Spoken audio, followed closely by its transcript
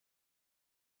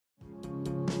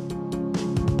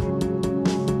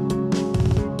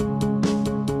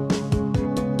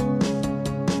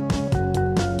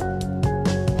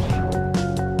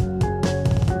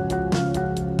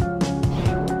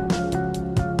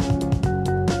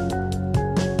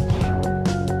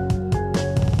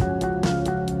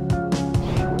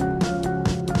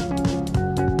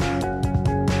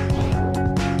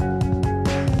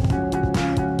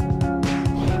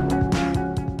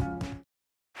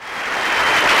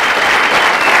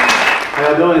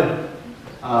y'all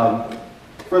doing?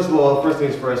 First of all, first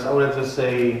things first, I wanted to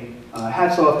say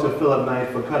hats off to Philip Knight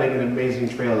for cutting an amazing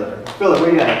trailer. Philip,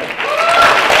 where you at?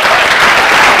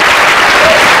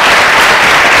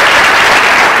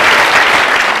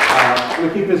 I'm going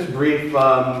to keep this brief.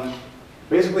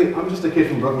 Basically, I'm just a kid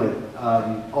from Brooklyn,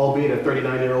 albeit a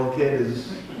 39-year-old kid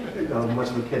is much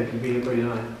of a kid it can be at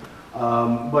 39.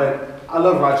 But I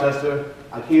love Rochester.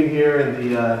 I came here in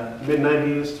the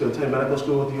mid-90s to attend medical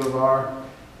school at the U of R,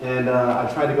 and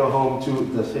I tried to go home to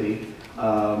the city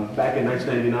back in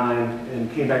 1999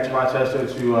 and came back to Rochester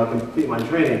to complete my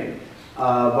training.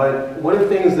 But one of the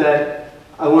things that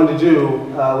I wanted to do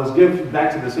was give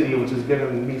back to the city, which has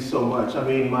given me so much. I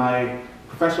mean, my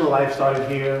professional life started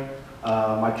here,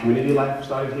 my community life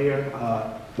started here,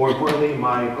 more importantly,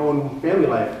 my own family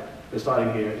life is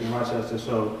starting here in Rochester.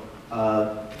 So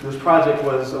this project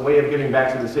was a way of giving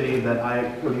back to the city that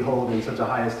I really hold in such a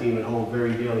high esteem and hold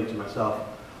very dearly to myself.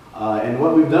 And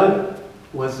what we've done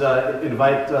was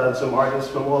invite some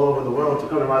artists from all over the world to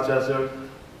come to Rochester.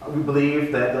 We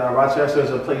believe that Rochester is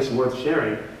a place worth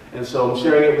sharing. And so I'm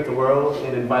sharing it with the world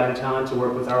and inviting talent to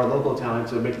work with our local talent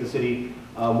to make the city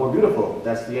more beautiful.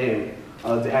 That's the aim,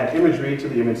 to add imagery to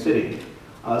the image city.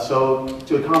 So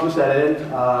to accomplish that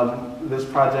end, this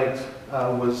project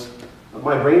was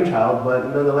my brainchild, but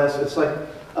nonetheless, it's like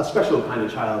a special kind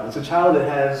of child. It's a child that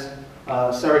has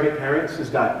surrogate parents. He's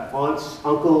got aunts,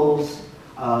 uncles,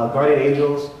 guardian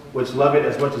angels, which love it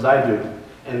as much as I do.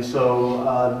 And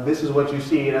so this is what you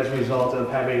see as a result of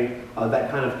having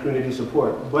that kind of community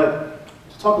support. But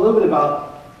to talk a little bit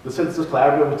about the Synthesis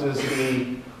Collaborative, which is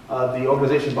the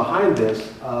organization behind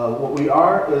this, what we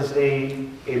are is a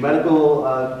medical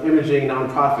imaging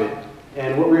nonprofit.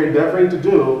 And what we're endeavoring to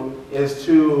do is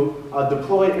to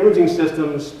deploy imaging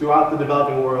systems throughout the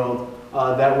developing world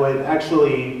that would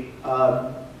actually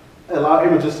allow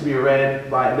images to be read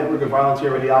by a network of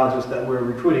volunteer radiologists that we're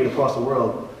recruiting across the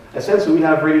world. Essentially, we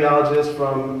have radiologists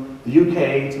from the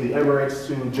UK to the Emirates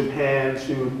to Japan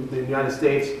to the United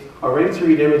States are ready to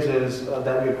read images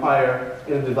that we acquire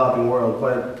in the developing world.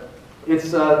 But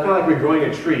it's kind of like we're growing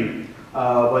a tree,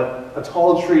 but a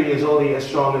tall tree is only as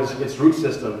strong as its root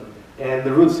system. And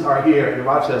the roots are here in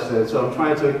Rochester, so I'm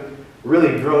trying to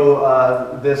really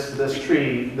grow this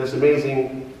tree, this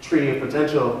amazing tree of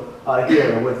potential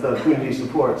here with community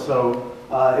support. So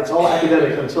it's all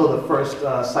academic until the first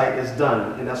site is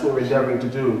done, and that's what we're endeavoring to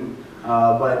do.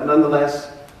 But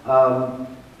nonetheless,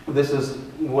 this is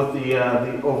what the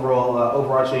overall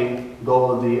overarching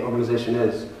goal of the organization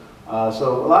is.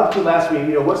 So a lot of people ask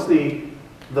me, what's the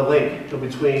link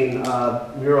between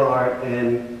mural art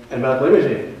and medical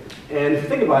imaging? And if you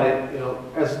think about it,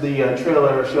 as the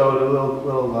trailer showed, a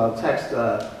little text,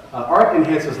 art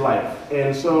enhances life.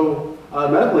 And so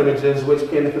medical images, which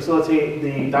can facilitate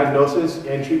the diagnosis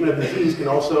and treatment of disease, can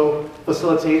also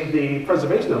facilitate the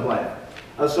preservation of life.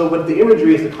 But the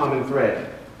imagery is the common thread.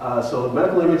 So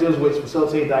medical images which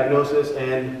facilitate diagnosis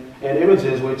and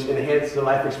images which enhance the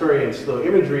life experience. So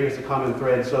imagery is the common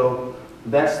thread. So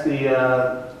that's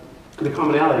the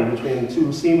commonality between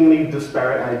two seemingly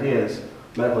disparate ideas,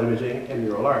 medical imaging and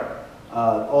mural art.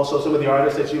 Also, some of the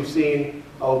artists that you've seen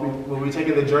will be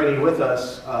taking the journey with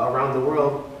us around the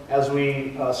world. As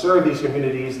we serve these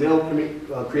communities, they'll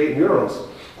create murals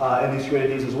in these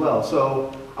communities as well.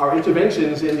 So our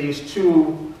interventions in these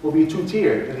will be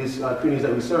two-tiered in these communities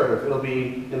that we serve. It'll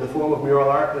be in the form of mural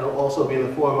art. It'll also be in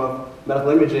the form of medical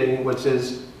imaging, which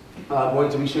is going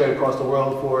to be shared across the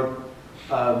world for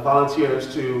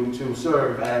volunteers to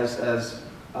serve as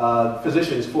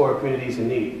physicians for communities in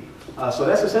need. So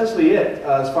that's essentially it.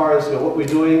 As far as what we're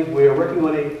doing, we're working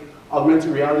on a augmented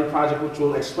reality project, which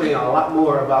will explain a lot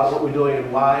more about what we're doing and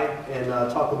why, and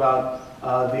talk about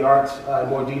the art in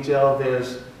more detail.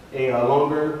 There's a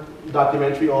longer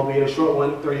documentary, albeit a short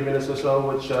one, 30 minutes or so,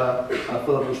 which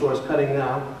Philip, I'm sure, is cutting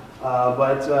now.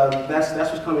 But that's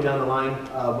what's coming down the line.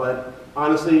 But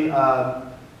honestly,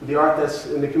 the art that's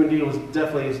in the community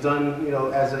is done,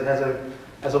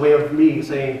 as a way of me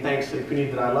saying thanks to the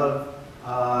community that I love.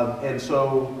 And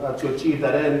so to achieve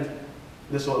that end,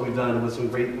 this is what we've done with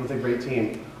a great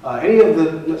team. Any of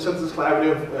the Synthesis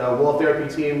Collaborative wall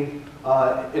therapy team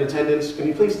in attendance, can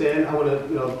you please stand? I want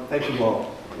to thank you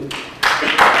all.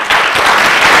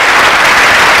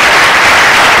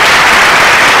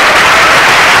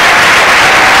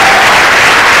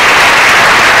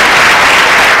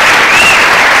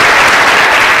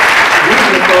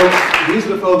 These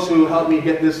are the folks who helped me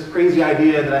get this crazy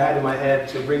idea that I had in my head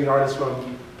to bring the artists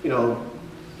from,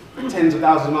 tens of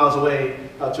thousands of miles away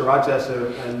to Rochester.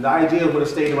 And the idea would have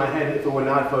stayed in my head if it were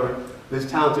not for these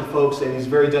talented folks and these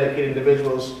very dedicated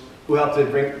individuals who helped to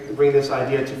bring this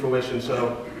idea to fruition.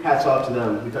 So hats off to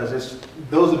them, because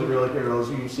those are the real heroes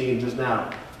you've seen just now.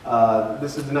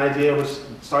 This is an idea which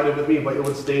started with me, but it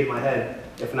would stay in my head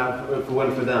if it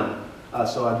wasn't for them.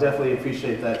 So I definitely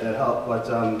appreciate that help. But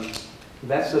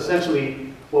that's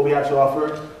essentially what we have to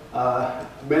offer.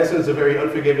 Medicine is a very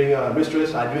unforgiving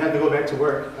mistress. I do have to go back to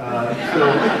work.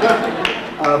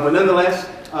 But nonetheless,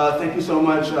 thank you so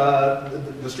much.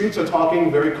 The streets are talking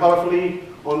very colorfully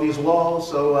on these walls,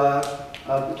 so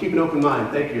keep an open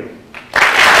mind. Thank you.